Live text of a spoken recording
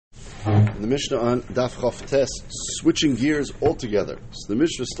The Mishnah on Daf Chof Tes, switching gears altogether. So the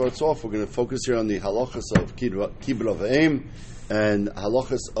Mishnah starts off, we're going to focus here on the halachas of kibbud of aim and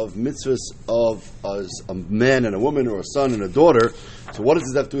halachas of mitzvahs of as a man and a woman or a son and a daughter. So what does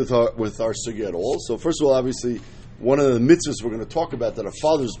this have to do with our sugya at all? So first of all, obviously, one of the mitzvahs we're going to talk about that a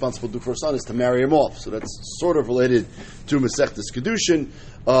father is responsible to do for a son is to marry him off. So that's sort of related to Masechtas קידושין.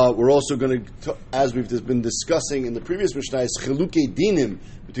 We're also going to, as we've just been discussing in the previous Mishnah, is Chalukei Dinim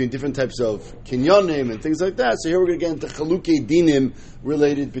between different types of kinyanim and things like that. So here we're going to get into Chalukei Dinim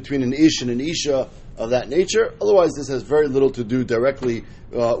related between an ish and an isha of that nature. Otherwise, this has very little to do directly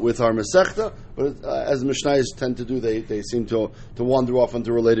with our Masechta, but as the Mishnayos tend to do, they seem to wander off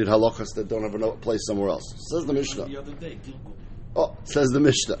into related halachas that don't have a place somewhere else. Says the Mishnah. Says the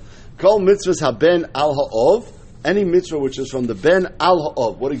Mishnah. Kol mitzvahs haben al ha'ov. Any mitzvah which is from the ben al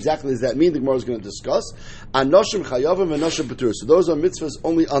ha'ov. What exactly does that mean? The Gemara is going to discuss. Anoshim chayavim and anoshim patur. So those are mitzvahs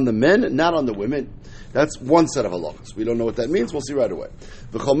only on the men, not on the women. That's one set of halachas. We don't know what that means. We'll see right away.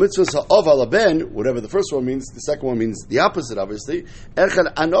 V'chol mitzvahs ha'ov al ben, whatever the first one means, the second one means the opposite, obviously.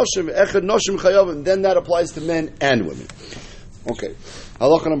 Echad anoshim, echad noshim chayavim. Then that applies to men and women. Okay.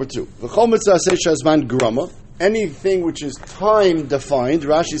 Halacha number 2. V'chol mitzvah aseh shazman grama. Anything which is time defined,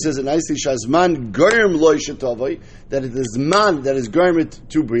 Rashi says it nicely, shazman goyim loy shetavai, that it is man that is goyim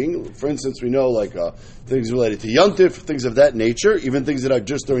to bring. For instance, we know like things related to yontif, things of that nature, even things that are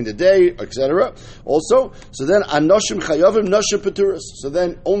just during the day, etc. Also, so then anoshim chayavim noshim paturas. So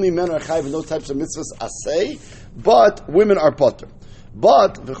then only men are chayav in those types of mitzvahs asay, but women are patur.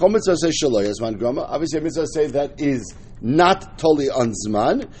 But v'chol mitzvah say shaloi azman grama. Obviously, a mitzvah say that is not totally on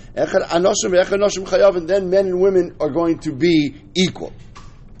zman. Echad anoshim ve'echad noshim chayav, and then men and women are going to be equal.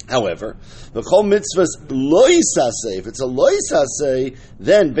 However, the chol mitzvahs loy saseh. If it's a loy saseh,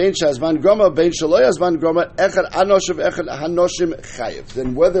 then bein shazman grama, bein shaloy azman grama, echad anoshim ve'echad hanoshim chayav.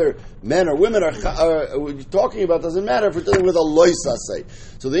 Then whether men or women are talking about doesn't matter if we're dealing with a loy saseh.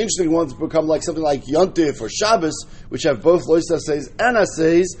 So the interesting ones become like something like Yontif or Shabbos, which have both loy saseis and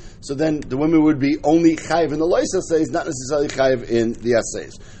aseis. So then the women would be only chayav in the loy saseis, not necessarily chayav in the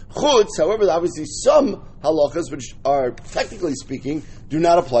aseis. Chutz, however, obviously some halachas, which are technically speaking, do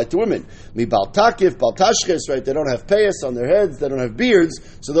not apply to women. Mi bal takif, bal tashches, right? They don't have payas on their heads, they don't have beards,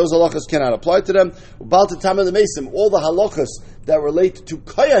 so those halachas cannot apply to them. Bal tatama the mesim, all the halachas that relate to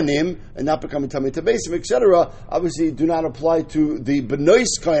kayanim and not becoming tamei tabesim, etc., obviously do not apply to the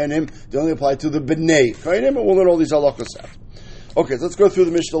benois kayanim. They only apply to the bnei kayanim, and we'll learn all these halachas out. Okay, so let's go through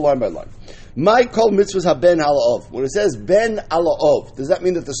the Mishnah line by line. My kol mitzvahs haben halaov. When it says ben halaov, does that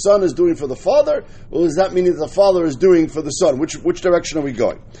mean that the son is doing for the father, or does that mean that the father is doing for the son? Which direction are we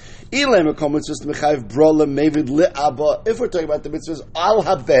going? If we're talking about the mitzvahs al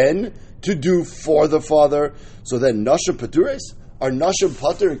haben, to do for the father, so then nashim patures, are nashim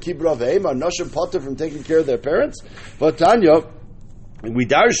pater and kibbud of aim, are nashim pater from taking care of their parents? But Tanya, we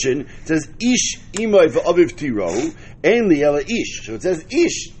darshan, it says ish imay v'aviv tirahu ein li ela ish. So it says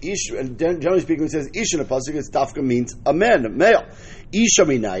ish, and generally speaking, it says ish in a pasuk. It's dafka means a man, a male. Isha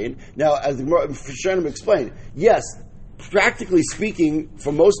minayin. Now, as the Rishonim explained, yes, practically speaking,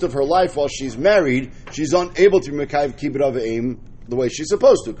 for most of her life while she's married, she's unable to mekayev kibbud of aim the way she's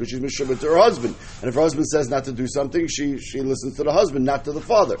supposed to, because she's mishubah to her husband. And if her husband says not to do something, she listens to the husband, not to the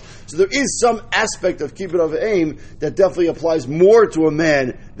father. So there is some aspect of kibbud of aim that definitely applies more to a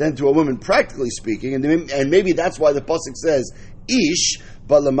man than to a woman, practically speaking. And maybe that's why the pasuk says ish,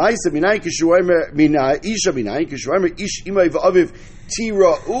 but lemaisa minayin kishuaymer isha minayin kishuaymer ish imay v'aviv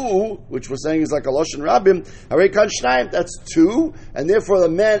tira'u, which we're saying is like a lashon rabbim. Harei kan shnayim, that's two, and therefore the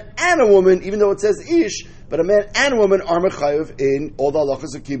man and a woman, even though it says ish, but a man and a woman are mechayev in all the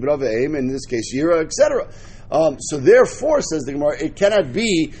halachas of kibbud of aim, in this case yira, etc. So therefore, says the Gemara, it cannot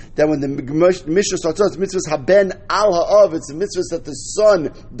be that when the Mishnah starts out, mitzvahs haben al ha'av, it's the mitzvahs that the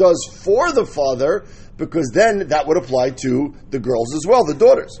son does for the father, because then that would apply to the girls as well, the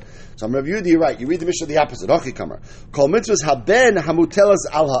daughters. So I'm reviewing you right. You read the Mishnah the opposite. Achikamar. Kol mitzvahs haben hamutelas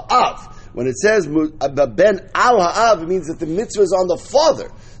al ha'av. When it says ben al ha'av, it means that the mitzvah is on the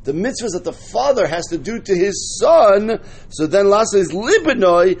father. The mitzvahs that the father has to do to his son. So then last is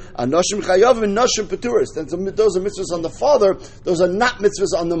libanoi anoshim chayav and noshim paturas. Then those are mitzvahs on the father. Those are not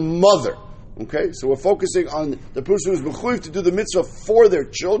mitzvahs on the mother. Okay, so we're focusing on the person who's mechuyev to do the mitzvah for their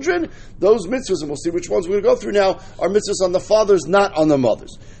children. Those mitzvahs, and we'll see which ones we're going to go through now, are mitzvahs on the fathers, not on the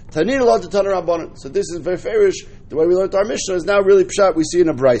mothers. Tanina lo t'taner rabbanan. So this is very fairish. The way we learned our Mishnah is now really pshat we see in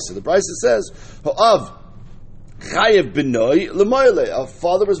a brisa. The brisa says, "Ha'av Chayev b'noi l'moyle. A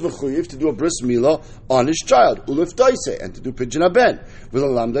father is mechuyev to do a bris milah on his child, ulif daise, and to do pidyon haben. With a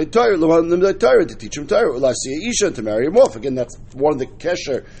lamdei Torah, to teach him Torah, ulasiya isha, to marry him off. Again, that's one of the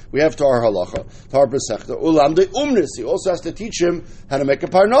kesher we have to our halacha, to our brisechta. Ulamdei umnis. He also has to teach him how to make a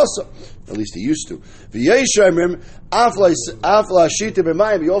parnasa. At least he used to. V'yeshamrim afla shita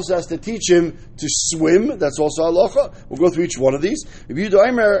b'mayim. He also has to teach him to swim. That's also halacha. We'll go through each one of these.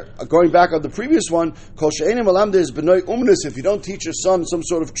 Going back on the previous one, kol she'enim melamde is b'noi umnis. If you don't teach your son some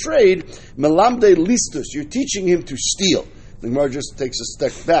sort of trade, melamde listus. You're teaching him to steal. The Gemara just takes a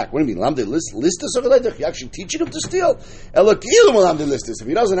step back. What do you mean? Lamde listus over there? You're actually teaching him to steal? If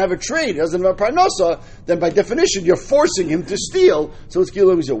he doesn't have a trade, he doesn't have a parnasa, then by definition you're forcing him to steal. So it's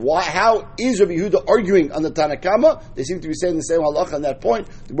kilu. Why? How is Rabbi Yehuda arguing on the Tanakama? They seem to be saying the same halacha on that point.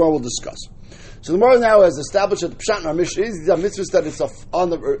 The Gemara will discuss. So the Gemara now has established that the Pshat in our Mishnah is the mitzvahs that it's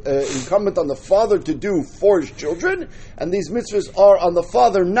incumbent on the father to do for his children, and these mitzvahs are on the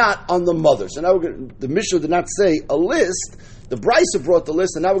father, not on the mother. So now the Mishnah did not say a list. The Brisa brought the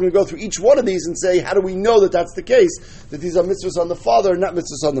list, and now we're going to go through each one of these and say, how do we know that that's the case, that these are mitzvahs on the father and not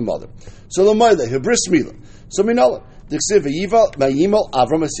mitzvahs on the mother? So L'mayla, Hebris Mila. So Minala. Right?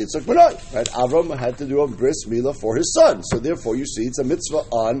 Avram had to do a bris milah for his son. So therefore you see it's a mitzvah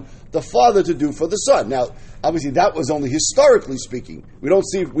on the father to do for the son. Now, obviously that was only historically speaking. We don't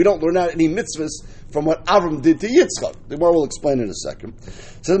learn out any mitzvahs from what Avram did to Yitzchak. The Gemara will explain in a second.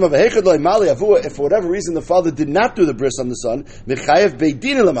 It says, if for whatever reason the father did not do the bris on the son,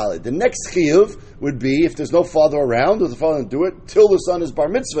 the next chiyuv would be, if there's no father around, or the father didn't do it, till the son is bar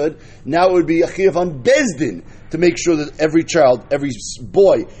mitzvah, now it would be a chiyuv on Bezdin, to make sure that every child, every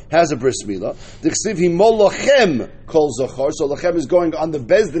boy has a bris milah. So lachem is going on the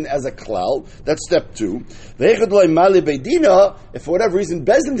bezdin as a klal. That's step 2. If for whatever reason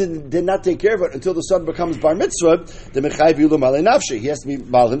bezdin did not take care of it until the son becomes bar mitzvah, then he has to be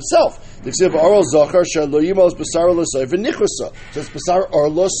mal himself. So it's basar or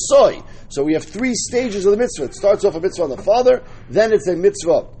lo soy. So we have 3 stages of the mitzvah. It starts off a mitzvah on the father, then it's a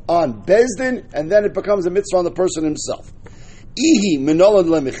mitzvah on bezdin, and then it becomes a mitzvah on the person himself. Ihi minolan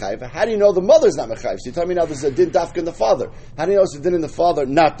lemichayv. How do you know the mother's not mechayv? So you tell me now there's a din dafka in the father. How do you know it's a din in the father,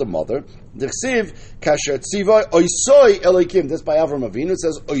 not the mother? D'chsiv kasher tzivay oisoi elikim. That's by Avram Avinu. It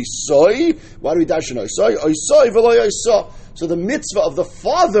says oisoi. Why do we dash in oisoi? Oisoi v'lo oiso. So the mitzvah of the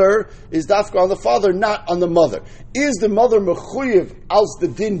father is dafka on the father, not on the mother. Is the mother mechuyev als the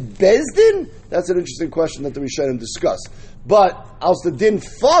din bezdin? That's an interesting question that we should discuss. But als the din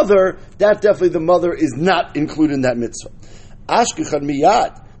father, that definitely the mother is not included in that mitzvah. Ashkechad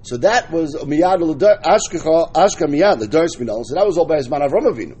miyad. So that was miyad ashka miyad l'daris minol. So that was all by Zman Avram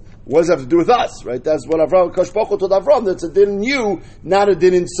Avinu. What does that have to do with us, right? That's what Avram Kosh Baruch Hu told Avram. That's a din in you, not a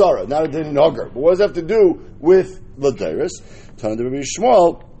din in Sarah, not a din in Hagar. But what does that have to do with l'daris? Tana de Rabbi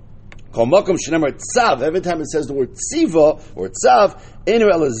Shmuel. Every time it says the word tziva or tzav,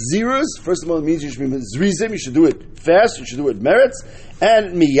 first of all, it means you should be mizrizim, you should do it fast, you should do it merits,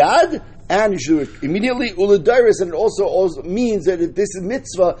 and miyad, and you should do it immediately, uladiris, and it also means that this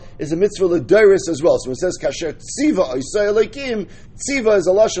mitzvah is a mitzvah ladiris as well. So when it says kasher tziva, isai alekim, tziva is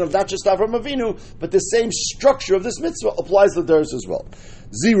a lashon of not just Avram Avinu, but the same structure of this mitzvah applies to ladiris as well.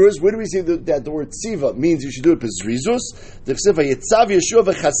 Zirus, where do we see that the word tziva means you should do it bezrizus? The ksiva yitzav Yeshua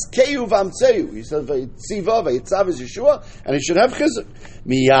v'chaskeu v'amtzeu. He says v'yitziva v'yitzav is Yeshua, and he should have chizuk.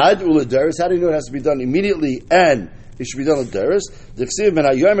 Miyad uladaris. How do you know it has to be done immediately and it should be done ladaris? The ksiva ben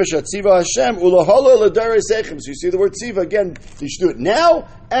hayomer shatziva Hashem ulahala ladaris echem. So you see the word tziva again. You should do it now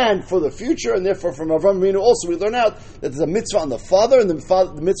and for the future, and therefore from Avram Avinu also we learn out that there's a mitzvah on the father, and the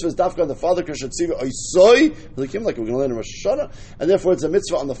mitzvah is dafka on the father kasher tziva oisoi like we're going to learn in Rosh Hashanah, and therefore it's a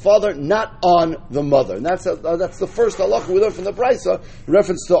mitzvah on the father, not on the mother. And that's the first halacha we learn from the Brisa in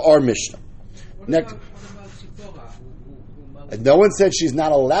reference to our Mishnah. Next, no one said she's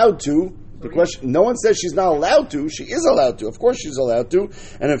not allowed to. The question: no one says she's not allowed to. She is allowed to. Of course, she's allowed to.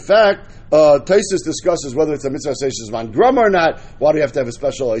 And in fact, Taisus discusses whether it's a mitzvah seishas man grama or not. Why do you have to have a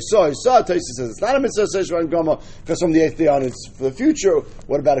special Isa? Taisus says it's not a mitzvah seishas man grama because from the 8th day on it's for the future.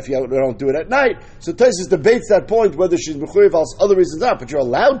 What about if you don't do it at night? So Taisus debates that point whether she's mechuyev als other reasons not. But you're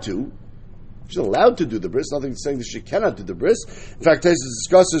allowed to. She's allowed to do the bris. Nothing saying that she cannot do the bris. In fact, Taisus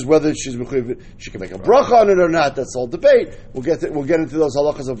discusses whether she can make a bracha on it or not. That's all debate. We'll get into those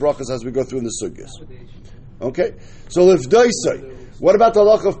halachas of brachas as we go through in the sugyas. Okay. So l'vdaisai. What about the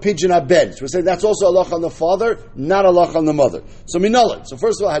halacha of pidyon haben? So we're saying that's also a halacha on the father, not a halacha on the mother. So minalan. So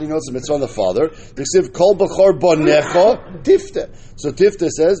first of all, how do you know it's a mitzvah on the father? They say kol b'chor bonecha tifte. So tifte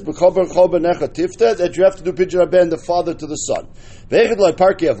says b'chor bonecha tifte that you have to do pidyon haben the father to the son.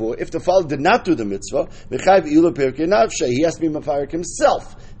 If the father did not do the mitzvah, he has to be mefarek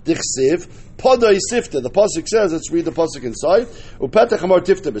himself. Dichsiv, podoi sifta. The pasuk says, let's read the pasuk inside. Upetach amar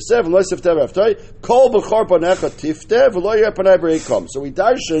tifta b'sev, v'lo sifta b'aftoi, kol b'chor panecha tifta, v'lo yeh panei b'reikom. So we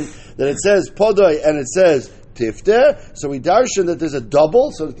darshan that it says podoi and it says tifta. So we darshan that there's a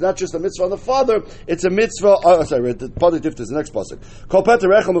double, so it's not just a mitzvah on the father, it's a mitzvah, the podoi tifta is the next pasuk. Kol petach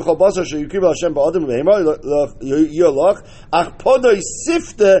rechel m'chol basar sheyukiv Hashem ba'adam v'hema yoloch, ach podoi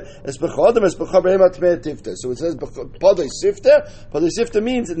sifta es b'chodam es b'chor b'hema tmei tifta. So it says podoi sifta. Podoi sifta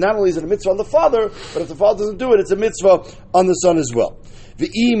means not only is it a mitzvah on the father, but if the father doesn't do it, it's a mitzvah on the son as well. How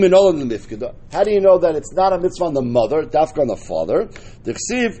do you know that it's not a mitzvah on the mother, dafka on the father?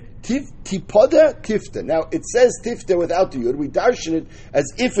 Tipoda tifta. Now it says tifta without the yud. We darshan it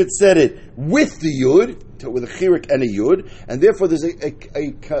as if it said it with the yud, with a chirik and a yud, and therefore there's a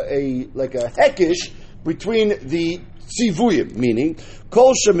like a hekish between the tzivuyim, meaning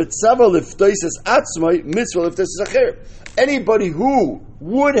kol shemitzava liftoises atzmai mitzvah liftoises acher. Anybody who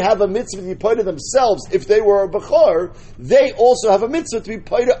would have a mitzvah to be paid to themselves if they were a bechor, they also have a mitzvah to be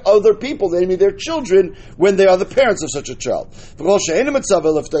paid to other people, namely their children, when they are the parents of such a child.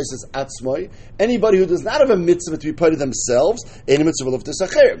 Anybody who does not have a mitzvah to be paid to themselves,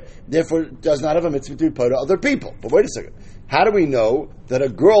 therefore does not have a mitzvah to be paid to other people. But wait a second. How do we know that a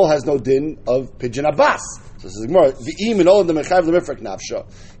girl has no din of pidyon abbas? So this is Gemara.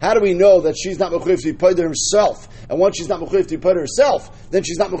 How do we know that she's not mechuyev to be paid to herself? And once she's not mechuyev to be paid to herself, then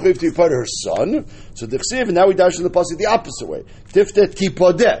she's not mechuyev to be paid to her son. So dichsiv, and now we dash in the pasuk the opposite way. Tifte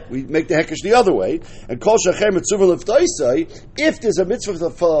tipodeh. We make the hekesh the other way. And kol shachem mitzvah leftaisai. If there's a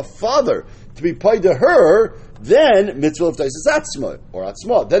mitzvah for the father to be paid to her, then mitzvah leftaisai atzma or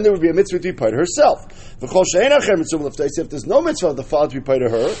atzma. Then there would be a mitzvah to be paid to herself. V'chol she'enachem mitzvah leftaisai. If there's no mitzvah of the father to be paid to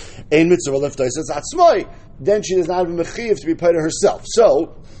her, ein mitzvah leftaisai atzma. Then she does not have a mechiv to be paid to herself.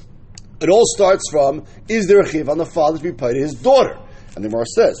 So it all starts from, is there a chiv on the father to be paid to his daughter? And the Gemara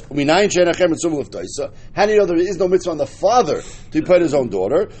says, how do you know there is no mitzvah on the father to be paid to his own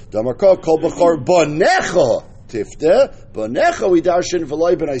daughter? So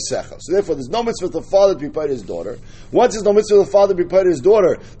therefore there's no mitzvah for the father to be paid to his daughter. Once there's no mitzvah for the father to be paid to his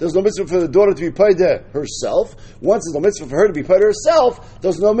daughter, there's no mitzvah for the daughter to be paid to herself. Once there's no mitzvah for her to be paid to herself,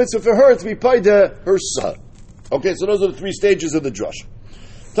 there's no mitzvah for her to be paid to her son. Okay, so those are the three stages of the drush.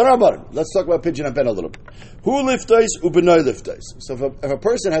 Let's talk about pidyon ben a little bit. Who liftais ubenoi liftais. So if a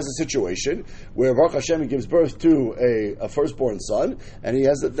person has a situation where Baruch Hashem gives birth to a firstborn son, and he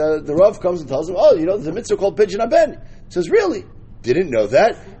has the Rav comes and tells him, oh, you know, there's a mitzvah called pidyon ben. He says, really? Didn't know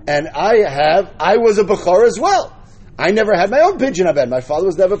that. And I was a bechor as well. I never had my own pidyon ben. My father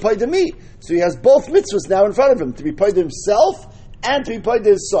was never paid to me. So he has both mitzvahs now in front of him, to be paid to himself and to be paid to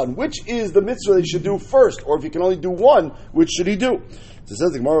his son. Which is the mitzvah that he should do first? Or if he can only do one, which should he do? So it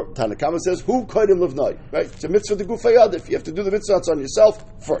says, the Gemara Tanakama says, who kodim livnai? Right? It's a mitzvah to gufay yadif. You have to do the mitzvah that's on yourself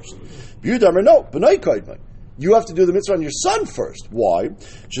first. B'yudamer, no, b'nai kodim. You have to do the mitzvah on your son first. Why?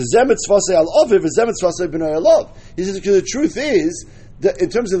 Shezem mitzvasei al aviv, v'zem mitzvasei b'nai alav. He says, because the truth is, that in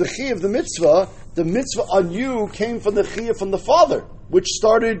terms of the chi of the mitzvah on you came from the chi from the father, which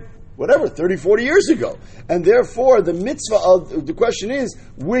started 30, 40 years ago. And therefore, the mitzvah of, the question is,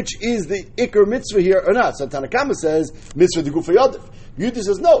 which is the ikar mitzvah here or not? So Tanakama says, mitzvah de gufay yadif. Yudah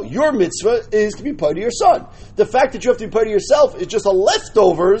says, no, your mitzvah is to be paid to your son. The fact that you have to be paid to yourself is just a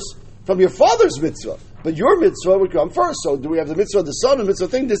leftovers from your father's mitzvah. But your mitzvah would come first. So do we have the mitzvah of the son and mitzvah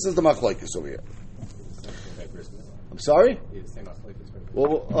thing? This is the machlokes over here. I'm sorry?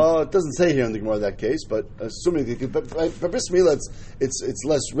 Well, it doesn't say here in the Gemara that case, but assuming but bris milah, it's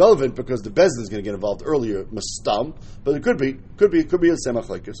less relevant because the Bezdin is going to get involved earlier, mastam. But it could be a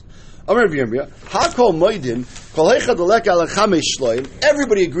semachlekes. Everybody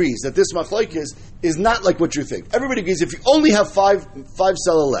agrees that this machlekes is not like what you think. Everybody agrees if you only have five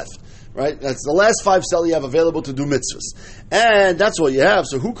seller left. Right? That's the last 5 sell you have available to do mitzvahs. And that's all you have,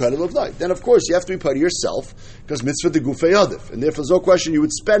 so who cut it of night? Then of course you have to be paid to yourself, because mitzvah de gufay adif. And therefore there's no question you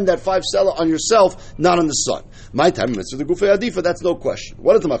would spend that 5 seller on yourself, not on the son. My time mitzvah de gufay adifa, that's no question.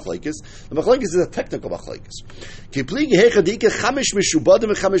 What is the machlekes? The machlekes is a technical machlekes.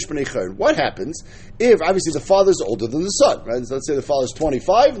 What happens if obviously the father is older than the son, right? So let's say the father is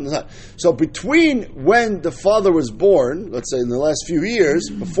 25 and the son. So between when the father was born, let's say in the last few years,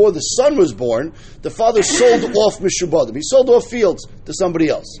 before the son was born, the father sold off mishubadim. He sold off fields to somebody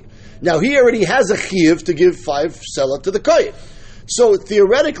else. Now he already has a chiyuv to give 5 selah to the kohen. So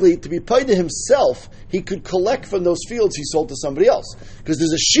theoretically, to be paid to himself, he could collect from those fields he sold to somebody else. Because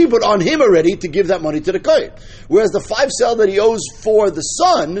there's a shibud on him already to give that money to the kohen. Whereas the 5 selah that he owes for the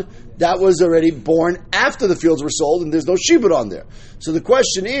son, that was already born after the fields were sold, and there's no shibud on there. So the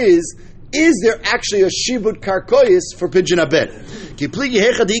question is there actually a shibud karkois for pidyon haben? The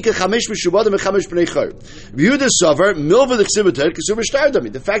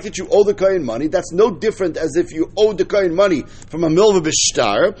fact that you owe the kohen money, that's no different as if you owe the kohen money from a milva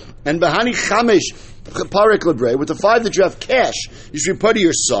b'shtar, and bahani chamesh parek lebrei, with the 5 that you have cash, you should pay to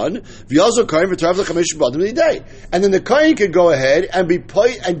your son, and then the kohen could go ahead and be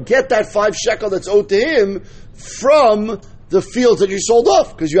paid and get that 5 shekel that's owed to him from the fields that you sold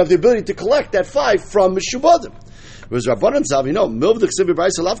off, because you have the ability to collect that 5 from mishubadim. Whereas Rabbanan Zav, milv the ksiv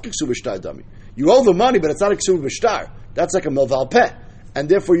b'brayis alav k'ksuv b'shtar dami. You owe the money, but it's not a ksuv b'shtar. That's like a milv al peh, and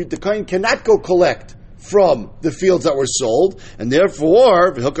therefore the kohen cannot go collect from the fields that were sold, and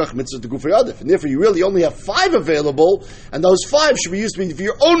therefore you really only have 5 available, and those 5 should be used to be for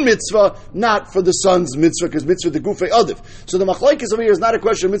your own mitzvah, not for the son's mitzvah, because mitzvah the gufei adif. So the machlokes over here is not a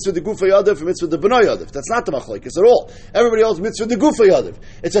question of mitzvah the gufei adif or mitzvah the b'nai adif. That's not the machlokes at all. Everybody else mitzvah the gufei adif.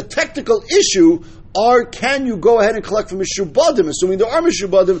 It's a technical issue. Or can you go ahead and collect from mishubadim, assuming there are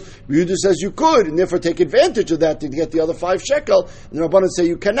mishubadim? Yehuda says you could, and therefore take advantage of that to get the other 5 shekel. And the Rabbanan say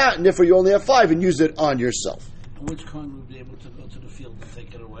you cannot, and therefore you only have 5, and use it on yourself. And which kohen would be able to go to the field and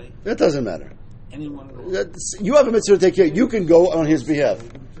take it away? It doesn't matter. Anyone? You have a mitzvah to take care. You can go on his behalf.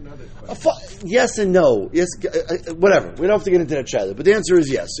 Yes and no. Yes, whatever. We don't have to get into that chat. But the answer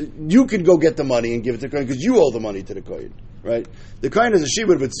is yes. You can go get the money and give it to the kohen because you owe the money to the kohen, right? The kohen is a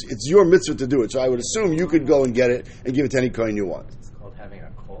shibud, but it's your mitzvah to do it. So I would assume you could go and get it and give it to any kohen you want. It's called having a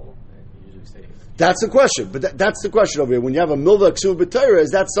kol. You usually say that's the question. But that's the question over here. When you have a milva ksuv b'torah,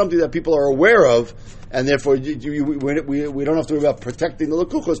 is that something that people are aware of, and therefore we don't have to worry about protecting the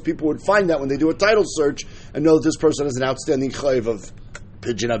lekuchos? People would find that when they do a title search and know that this person has an outstanding chayv of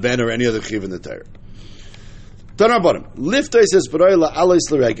pidyon haben or any other chiv in the Torah. Tanar bottom. Liftay says b'roila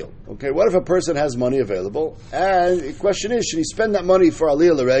alois l'regel. Okay, what if a person has money available, and the question is, should he spend that money for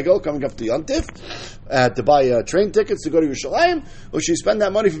aliyah l'regel coming up to Yontif to buy train tickets to go to Yerushalayim, or should he spend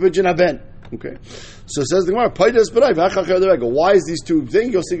that money for pidyon haben? Okay, so it says the Gemara, why is these two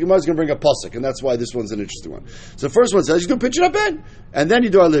things? You'll see Gemara's going to bring a pasuk, and that's why this one's an interesting one. So the first one says you do pidyon haben, and then you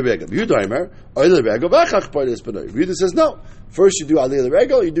do aliyah l'regel. Yehuda says no. First you do aliyah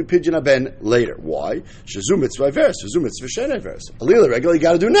l'regel, you do pidyon haben later. Why? Shazu mitzvah verse, shazu mitzvah shenei verse. Aliyah l'regel you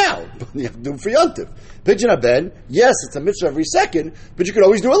got to do now. You have to do it for Yontif. Pidyon haben, yes, it's a mitzvah every second, but you could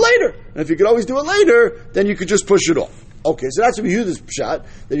always do it later. And if you could always do it later, then you could just push it off. Okay, so that's what Yehuda's pshat,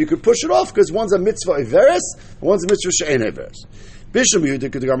 that you could push it off because one's a mitzvah averis and one's a mitzvah she'ein averis. Bishlam Yehuda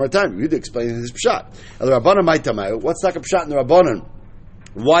could go more time. Yehuda explains his pshat. The Rabbanan might tamayu. What's like a pshat in the Rabbanan?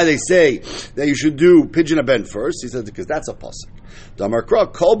 Why they say that you should do pidyon haben first? He said because that's a pasuk. Damar kra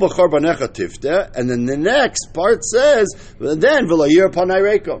kol b'chor banecha tifte, and then the next part says then v'layir panay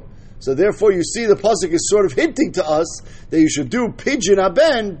rekom. So therefore, you see the pasuk is sort of hinting to us that you should do pidyon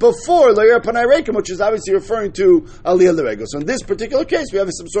haben before layir panay rekom, which is obviously referring to aliyah l'regel. So in this particular case, we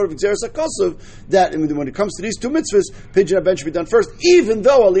have some sort of exeris hakosov that when it comes to these two mitzvahs, pidyon haben should be done first, even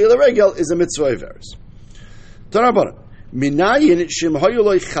though aliyah l'regel is a mitzvah averis. Tanarbana. Okay,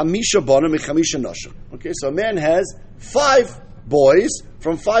 so a man has 5 boys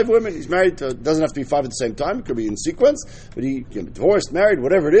from 5 women. He's married to, doesn't have to be 5 at the same time, it could be in sequence, but he can be divorced, married,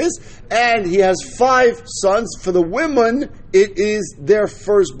 whatever it is, and he has 5 sons. For the women, it is their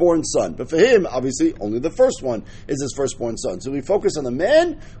firstborn son. But for him, obviously, only the first one is his firstborn son. So do we focus on the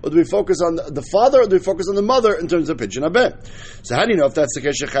man, or do we focus on the father, or do we focus on the mother in terms of pidyon haben? So how do you know if that's the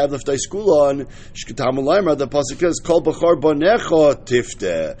case? The pasuk says, Kol b'chor banecha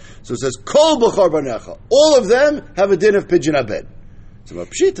tifte. So it says, Kol b'chor banecha. All of them have a din of pidyon haben. So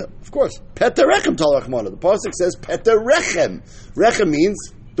pshita, of course. Peta rechem tal rachmana. The pasuk says peta rechem. Rechem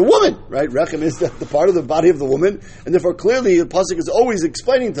means the woman, right? Rechem is the part of the body of the woman, and therefore clearly the pasuk is always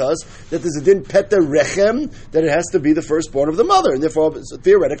explaining to us that there's a din peta rechem, that it has to be the firstborn of the mother, and therefore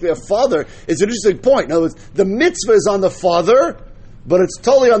theoretically a father is an interesting point. In other words, the mitzvah is on the father, but it's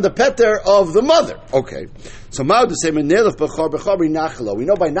totally on the peter of the mother. Okay. So Ma'od to say menelef b'chor b'chor nachla. We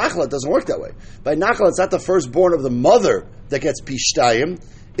know by nachla it doesn't work that way. By nachla it's not the firstborn of the mother that gets pishtayim.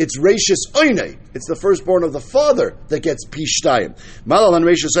 It's reishis oinei. It's the firstborn of the father that gets pishtayim. Malalan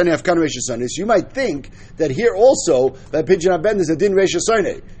reishis oinei afkan reishis oinei. So you might think that here also that pidyon haben is a din reishis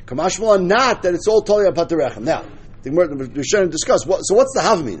oinei. Kamashmalan not that it's all totally about the rechem. Now we're trying to discuss. So what's the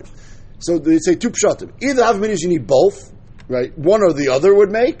havamina? So they say 2 pshatim. Either havamina is you need both. Right, one or the other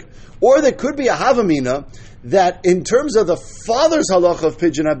would make, or there could be a havamina that in terms of the father's halacha of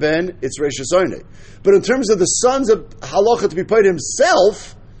pidyon haben, it's reishis oinei, but in terms of the son's of halacha to be paid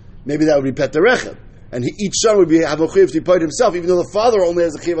himself, maybe that would be pet rechem. and each son would have a chiyuv to pay himself, even though the father only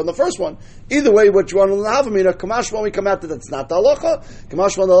has a chiyuv on the first one. Either way, what you want to have, Kamash when we come out that's not the halacha.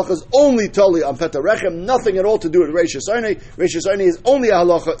 Kamash when the halacha is only totally on Peta Rechem, nothing at all to do with Reishis Arnei. Reishis Arnei is only a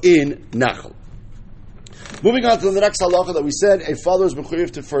halacha in Nachal. Moving on to the next halacha that we said, a father is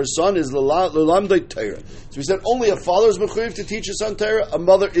mechuyev for his son is lelamdei Torah. So we said only a father is mechuyev to teach his son Torah, a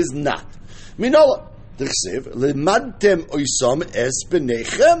mother is not. Minola.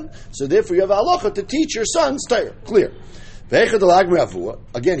 So therefore you have a halacha to teach your sons Torah. Clear.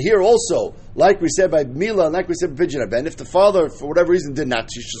 Again, here also, like we said by Mila and like we said by Pidyon Ben, if the father, for whatever reason, did not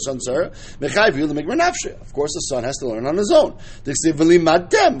teach the son Torah, of course the son has to learn on his own.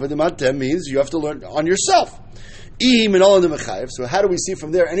 V'limadtem means you have to learn on yourself. So how do we see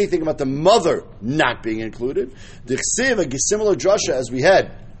from there anything about the mother not being included? A similar drasha as we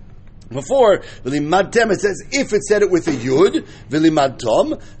had before, v'limadtem, it says, if it said it with a yud,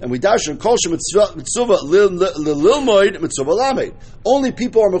 v'limadtom, and we dash on kol mitzvah lilmoid mitzvah lamed. Only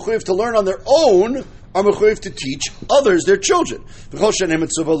people are mechuyev to learn on their own, are mechuyev to teach others, their children. Anybody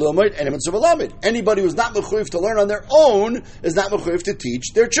who's not mechuyev to learn on their own is not mechuyev to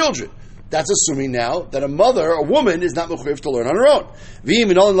teach their children. That's assuming now that a mother, a woman, is not mechuyev to learn on her own.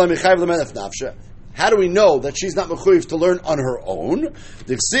 How do we know that she's not mechuyev to learn on her own?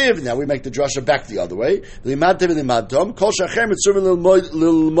 Now we make the drasha back the other way.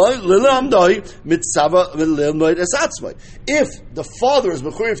 If the father is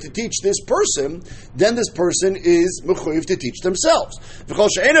mechuyev to teach this person, then this person is mechuyev to teach themselves.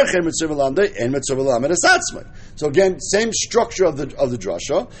 So again, same structure of the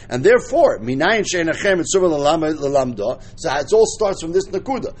drasha, and therefore, so it all starts from this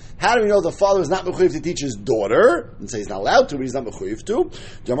nakuda. How do we know the father is not mechuyev to teach his daughter, and say he's not allowed to, but he's not mechuyev to?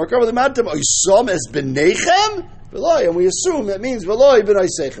 And we assume that means v'loi b'nai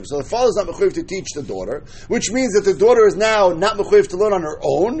seichem. So the father is not mechuyev to teach the daughter, which means that the daughter is now not mechuyev to learn on her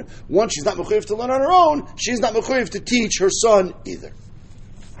own. Once she's not mechuyev to learn on her own, she's not mechuyev to teach her son either.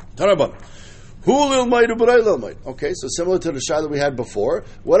 Tanarban. Okay, so similar to the shah that we had before.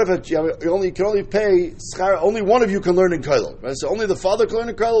 What if you can only pay schar? Only one of you can learn in kollel, right? So only the father can learn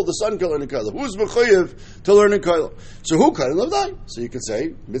in kollel, the son can learn in kollel. Who's mechuyev to learn in kollel? So who kollel lavdai? So you could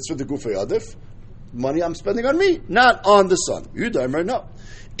say mitzvah de gufei adif. Money I'm spending on me, not on the son. You don't right now.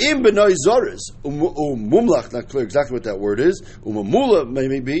 Im b'noi zoris mumlach, not clear exactly what that word is. Umamula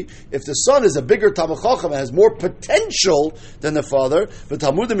maybe if the son is a bigger talmid chacham and has more potential than the father. But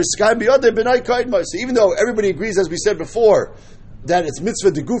talmudim iskayim b'yodeh b'noi kaidma. So even though everybody agrees, as we said before, that it's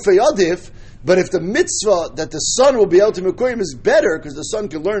mitzvah de gufei adif, but if the mitzvah that the son will be able to mekuyim is better because the son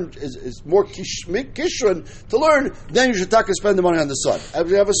can learn is more kishron to learn, then you should spend the money on the son.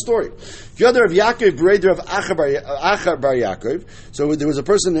 We have a story. The other of Yaakov, Bereder of Acha bar Yaakov. So there was a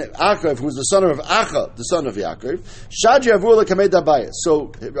person named Achav who was the son of Acha, the son of Yaakov. Shaji avur lekamei Abaya. So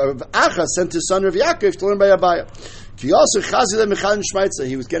Acha sent his son of Yaakov to learn by Abaya. He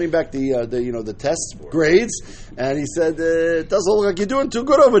was getting back the test grades, and he said, "It doesn't look like you're doing too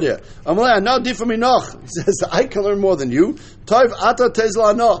good over there." He says, "I can learn more than you." So I'm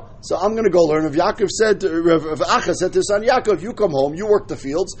going to go learn. If Yaakov said, if Acha said to his son Yaakov, "You come home, you work the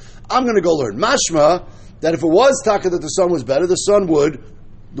fields. I'm going to go learn." Mashma that if it was taka that the son was better, the son would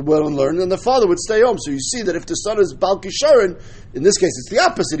learn, and the father would stay home. So you see that if the son is Bal Kisharon, in this case it's the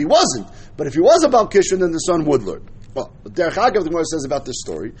opposite. He wasn't, but if he was a Bal Kisharon, then the son would learn. Well, Derech Agav, the Gemara says about this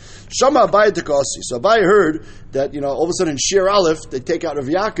story. Shama Abaye Tekasi. So Abaye heard that all of a sudden in Shir Aleph they take out Rav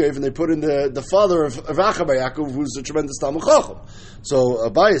Yaakov and they put in the father of Acha bar Yaakov, who's a tremendous talmid chacham. So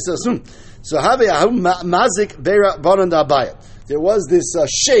Abaye says, So Haveyahu Mazik Beira Bananda Abaye. There was this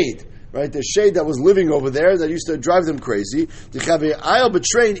shade. Right, the shade that was living over there that used to drive them crazy. The Chave'ayel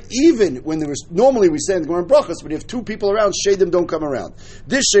betrain, even when there was, normally we say in the Gemara Brachos, but if two people around, shade them don't come around.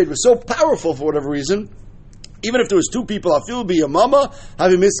 This shade was so powerful for whatever reason, even if there was two people, Afil be a mama,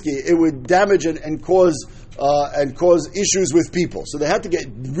 Havimiski, it would damage and cause issues with people. So they had to get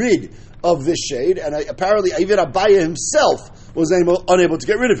rid of this shade, and apparently even Abaye himself was unable to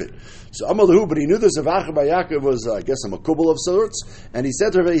get rid of it. So Amalahu, but he knew this Rav Acha bar Yaakov was, I guess, a makubal of sorts, and he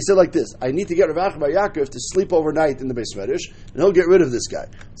said like this: I need to get Rav Acha bar Yaakov to sleep overnight in the Beis Medrash, and he'll get rid of this guy.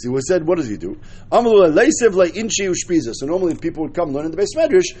 So he said, what does he do? Amalu leisev le'inchi ushpiza. So normally people would come learn in the Beis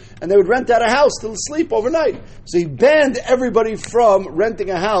Medrash, and they would rent out a house to sleep overnight. So he banned everybody from renting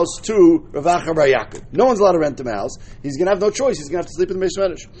a house to Rav Acha bar Yaakov. No one's allowed to rent him a house. He's going to have no choice. He's going to have to sleep in the Beis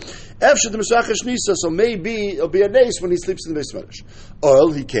Medrash. So maybe it'll be a nace when he sleeps in the Beis Medrash.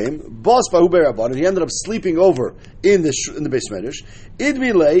 Or he came. Boss Bahuberabban, and he ended up sleeping over in the Beis Medrash.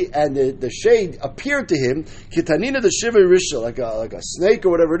 Idmilei, and the shade appeared to him, Kitanina the Shiva Risha, like a snake or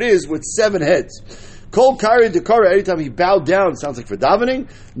whatever it is, with 7 heads. Kol Kari Dekara, anytime he bowed down, sounds like for davening,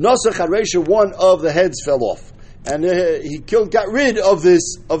 Nosach Haresha, one of the heads fell off. And he got rid of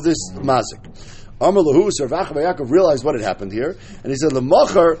this mazik. Amar lahu, so Rav Yaakov realized what had happened here, and he said,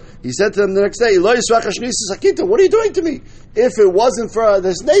 "L'machar." He said to him the next day, "Lo yisrach hashnisas hakita. What are you doing to me? If it wasn't for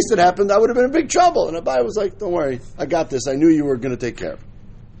this nace that happened, I would have been in big trouble." And Abai was like, "Don't worry, I got this. I knew you were going to take care of it."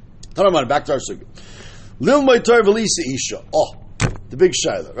 Tanaman, back to our sugi. Lil meitar v'lisa isha. Oh, the big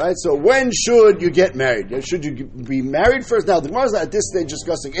shaila, right? So when should you get married? Should you be married first? Now the Gemara is at this stage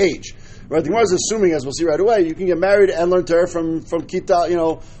discussing age. Right, the Gemara is assuming, as we'll see right away, you can get married and learn Torah from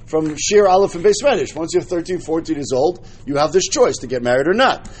Kita, from Shir Aleph and Beis Redish. Once you're 13, 14 years old, you have this choice to get married or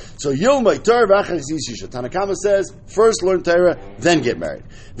not. So Yilmai Torah v'achas isha. Tanakama says, first learn Torah, then get married.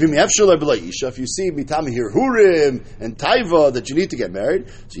 If you see Mitami here Hurim and Taiva that you need to get married,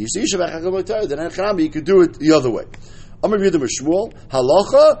 so you see Isha v'achas Torah, then you could do it the other way. I'm telling you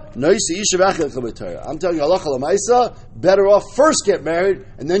halacha l'maisa, better off first get married,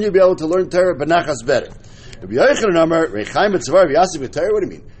 and then you'll be able to learn Torah benachas better. What do you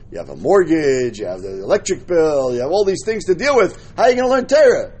mean? You have a mortgage, you have the electric bill, you have all these things to deal with. How are you going to learn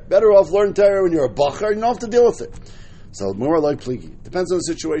Torah? Better off learn Torah when you're a bachar, you don't have to deal with it. So more like pligi. Depends on the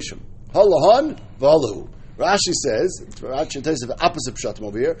situation. Halahan v'alahu. Rashi says, Rashi tells you the opposite pshatim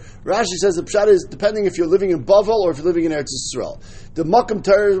over here. Rashi says the pshat is depending if you're living in Bavel or if you're living in Eretz Yisrael. The Makam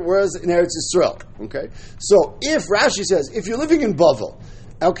Torah was in Eretz Yisrael. Okay, so if Rashi says if you're living in Bavel,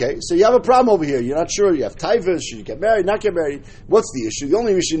 okay, so you have a problem over here. You're not sure. You have taivas. Should you get married? Not get married? What's the issue? The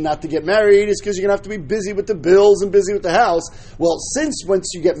only issue not to get married is because you're going to have to be busy with the bills and busy with the house. Well, since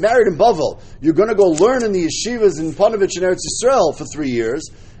once you get married in Bavel, you're going to go learn in the yeshivas in Panovich and Eretz Yisrael for 3 years.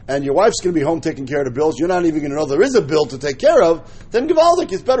 And your wife's going to be home taking care of the bills, you're not even going to know there is a bill to take care of, then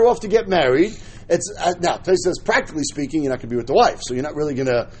Givaldik, it's better off to get married. It's now, Tais says, practically speaking, you're not going to be with the wife, so you're not really going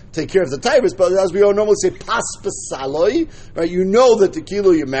to take care of the taivas, but as we all normally say, pas pasaloi, right? You know that the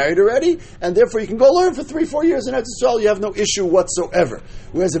kilo you're married already, and therefore you can go learn for 3-4 years in Eretz Yisrael, you have no issue whatsoever.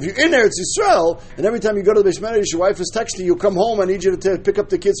 Whereas if you're in Eretz Yisrael, and every time you go to the Beis Medrash, your wife is texting you, come home, I need you to pick up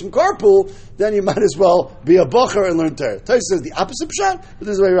the kids from carpool, then you might as well be a bacher and learn Torah. Tais says the opposite pshat, but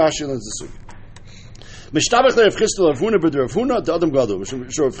this is the way Rashi learns the sugi. Mishtabach le Rav Chisda Rav Huna, but Rav Huna to Adam Gadol. So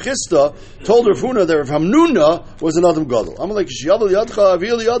Rav Chisda told Rav Huna that Rav Hamnuna was an Adam Gadol. I'm like, Shiyadol Yadcha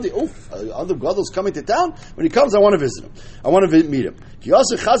Avil Yadi. Oh, Adam Gadol's coming to town. When he comes, I want to visit him. I want to meet him. He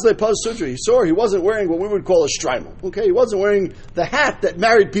also Chazle Paz Sudra. He saw he wasn't wearing what we would call a shtreimel. Okay, he wasn't wearing the hat that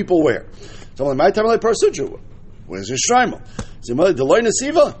married people wear. So I'm like, my time like Paz Sudra. Where's your shtreimel? So the loy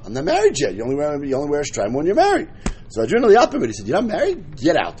nasiva. I'm not married yet. You only wear a shtreimel when you're married. So I drew the yapim, he said, "You're not married?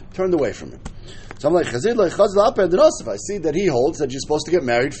 Get out." Turned away from him. So I'm like, Chazid like Chaz la'apeh denosif. I see that he holds that you're supposed to get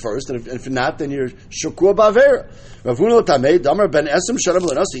married first, and if not, then you're shukua bavera. Rav Huna l'tamei damar ben esem shanam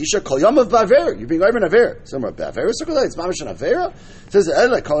l'nosi isha kol yom of bavera. You're being over in avera. So I'm like, bavera circle. It's mamash an avera. It says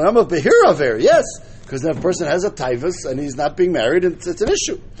like kol yom of behir avera. Yes, because that person has a taivus and he's not being married, and it's an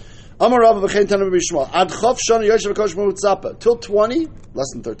issue. Amar Rabba b'chein tanam b'shmal ad chof shana yoshev v'kosh mutzapa till 20, less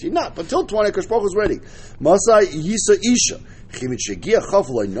than 13, not, but till 20, Kosh Baruch was ready. Masai yisa isha. Right, they have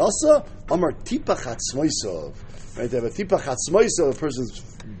a tipa chatzmoisov, a person's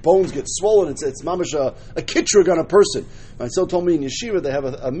bones get swollen, it's mamash a kitrug on a person. My son told me in yeshiva they have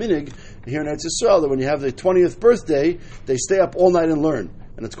a minig here in Eretz Yisrael that when you have their 20th birthday, they stay up all night and learn.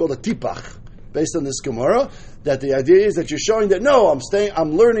 And it's called a tipach. Based on this Gemara, that the idea is that you're showing that no, I'm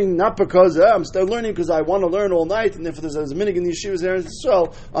learning not because I'm still learning because I want to learn all night, and therefore there's a minig in the yeshivas there in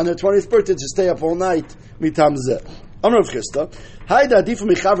Yisrael on their 20th birthday to stay up all night mitam zeh. I'm Rav Chisda.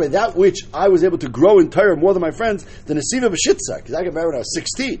 That which I was able to grow in Torah more than my friends, the nesiva b'shitza, because I got married when I was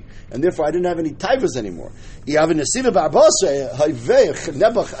 16, and therefore I didn't have any taivas anymore. I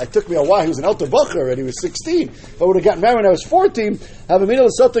took me a while. He was an elder bacher, and he was 16. If I would have gotten married when I was 14, have a minel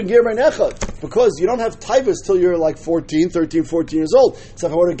satan ger echad, because you don't have taivas till you're like 13 years old. So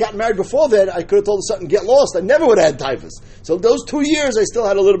if I would have gotten married before that, I could have told the satan get lost. I never would have had taivas. So those 2 years, I still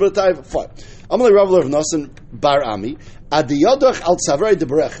had a little bit of taivas. Fine. Amalei Rav Lev Nasan Bar Ami. When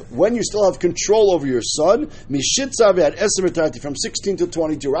you still have control over your son, from 16 to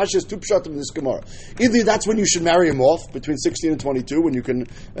 22. Rashi has two pshatim in this Gemara. Either that's when you should marry him off, between 16 and 22, when you can,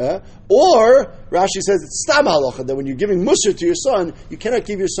 or Rashi says it's stam halacha, that when you're giving musar to your son, you cannot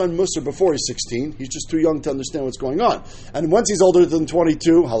give your son musar before he's 16. He's just too young to understand what's going on. And once he's older than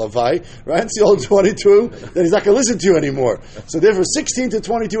 22, halavai, right? Once he's older than 22, then he's not going to listen to you anymore. So therefore, 16 to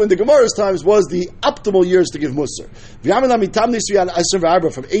 22 in the Gemara's times was the optimal years to give musar.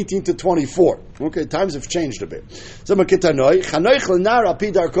 From 18 to 24. Okay, times have changed a bit. Rashi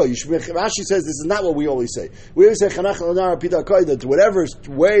says this is not what we always say. We always say that whatever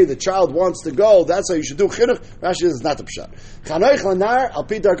way the child wants to go, that's how you should do chinuch. Rashi says it's not the pshat.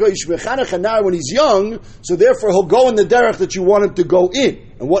 When he's young, so therefore he'll go in the derech that you want him to go in.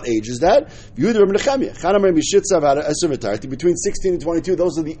 And what age is that? Between 16 and 22,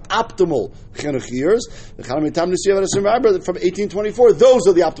 those are the optimal chinuch years. From 18 to 24, those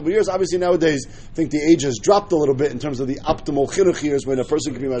are the optimal years. Obviously nowadays, I think the age has dropped a little bit in terms of the optimal chinuch years when a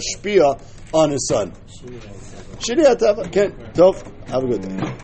person can be mashpia on his son. Have a good day.